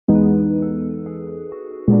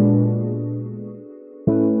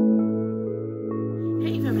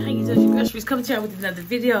babies, coming to y'all with another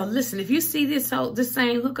video. Listen, if you see this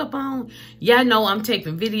same hookup on, y'all know I'm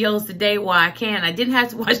taking videos today while I can. I didn't have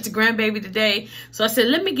to watch the grandbaby today, so I said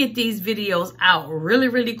let me get these videos out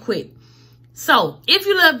really quick. So if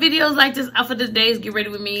you love videos like this, out for the days, get ready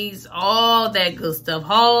with me, all that good stuff,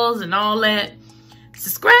 hauls and all that.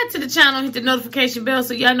 Subscribe to the channel, hit the notification bell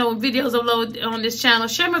so y'all know when videos upload on this channel.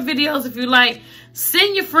 Share my videos if you like.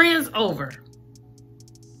 Send your friends over.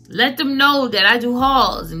 Let them know that I do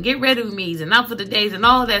hauls and get ready with me and out for the days and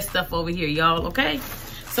all that stuff over here, y'all, okay?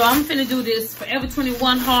 So I'm finna do this Forever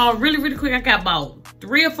 21 haul really quick. I got about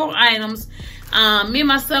 3 or 4 items. Me and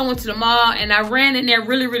my son went to the mall and I ran in there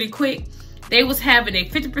really quick. They was having a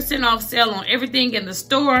 50% off sale on everything in the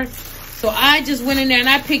store. So I just went in there and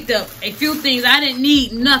I picked up a few things. I didn't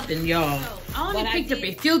need nothing, y'all. I only picked up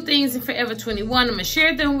a few things in Forever 21. I'm gonna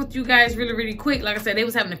share them with you guys really quick. Like I said, they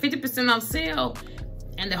was having a 50% off sale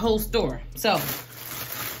and the whole store. So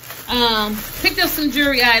picked up some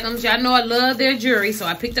jewelry items. Y'all know I love their jewelry, so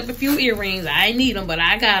I picked up a few earrings. I ain't need them, but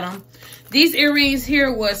I got them. These earrings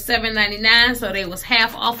here was $7.99, so they was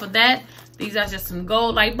half off of that. These are just some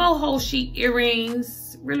gold like boho chic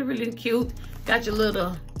earrings, really cute. Got your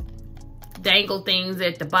little dangle things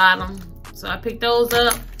at the bottom, so I picked those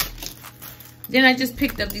up. Then I just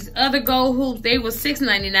picked up these other gold hoops. They were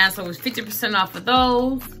 $6.99, so it was 50% off of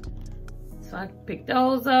those. So I picked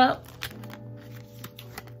those up.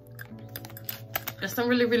 There's some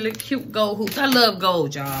really cute gold hoops. I love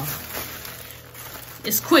gold, y'all.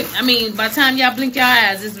 It's quick. I mean, by the time y'all blink your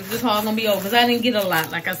eyes, this haul gonna be over. Because I didn't get a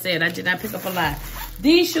lot. Like I said, I did not pick up a lot.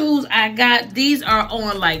 These shoes I got, these are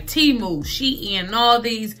on like Temu, Shein, and all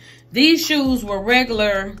these. These shoes were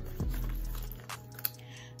regular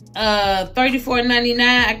 $34.99.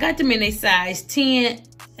 I got them in a size 10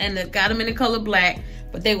 and I got them in the color black.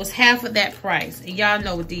 But they was half of that price. And y'all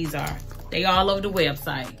know what these are. They all over the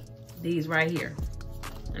website. These right here.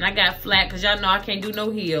 And I got flat because y'all know I can't do no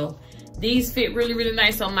heel. These fit really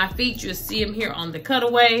nice on my feet. You'll see them here on the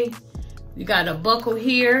cutaway. You got a buckle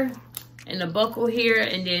here and a buckle here.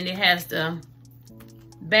 And then it has the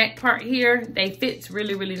back part here. They fit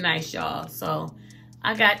really nice, y'all. So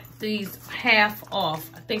I got these half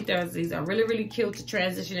off. I think these are really cute to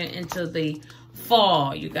transition it into the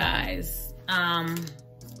fall, you guys.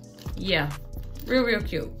 Yeah, real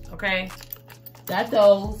cute. Okay, got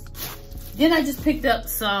those. Then I just picked up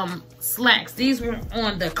some slacks. These were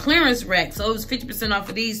on the clearance rack, so it was 50% off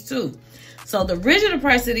of these too. So the original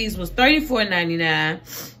price of these was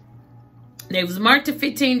 $34.99. They was marked to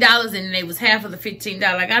 $15 and they was half of the $15.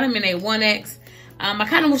 I got them in a 1X. I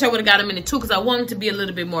kind of wish I would have got them in a 2 because I want them to be a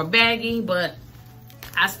little bit more baggy, but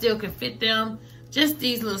I still can fit them. Just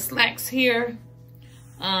these little slacks here.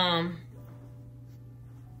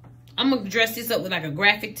 I'm gonna dress this up with like a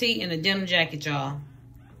graphic tee and a denim jacket, y'all.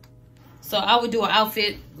 So I would do an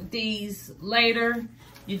outfit with these later.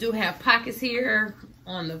 You do have pockets here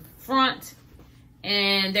on the front,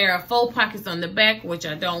 and there are 4 pockets on the back, which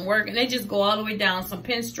I don't work, and they just go all the way down. Some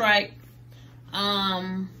pinstripe,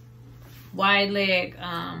 wide leg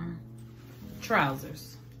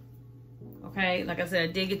trousers. Okay, like I said,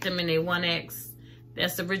 I did get them in a 1X.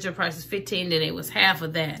 That's the original price is $15, then it was half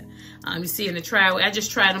of that. You see in the try, I just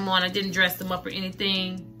tried them on. I didn't dress them up or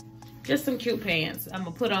anything. Just some cute pants. I'm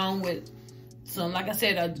gonna put on with some, like I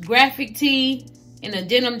said, a graphic tee and a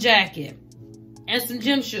denim jacket and some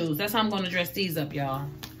gym shoes. That's how I'm gonna dress these up, y'all.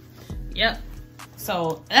 Yep.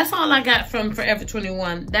 So that's all I got from Forever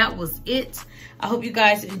 21. That was it. I hope you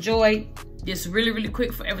guys enjoyed this really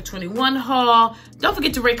quick Forever 21 haul. Don't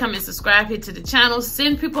forget to rate, comment, subscribe here to the channel.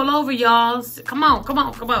 Send people over, y'all. Come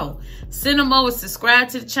on. Send them over, subscribe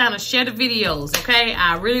to the channel, share the videos, okay?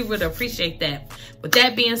 I really would appreciate that. With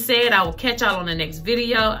that being said, I will catch y'all on the next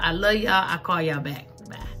video. I love y'all. I'll call y'all back.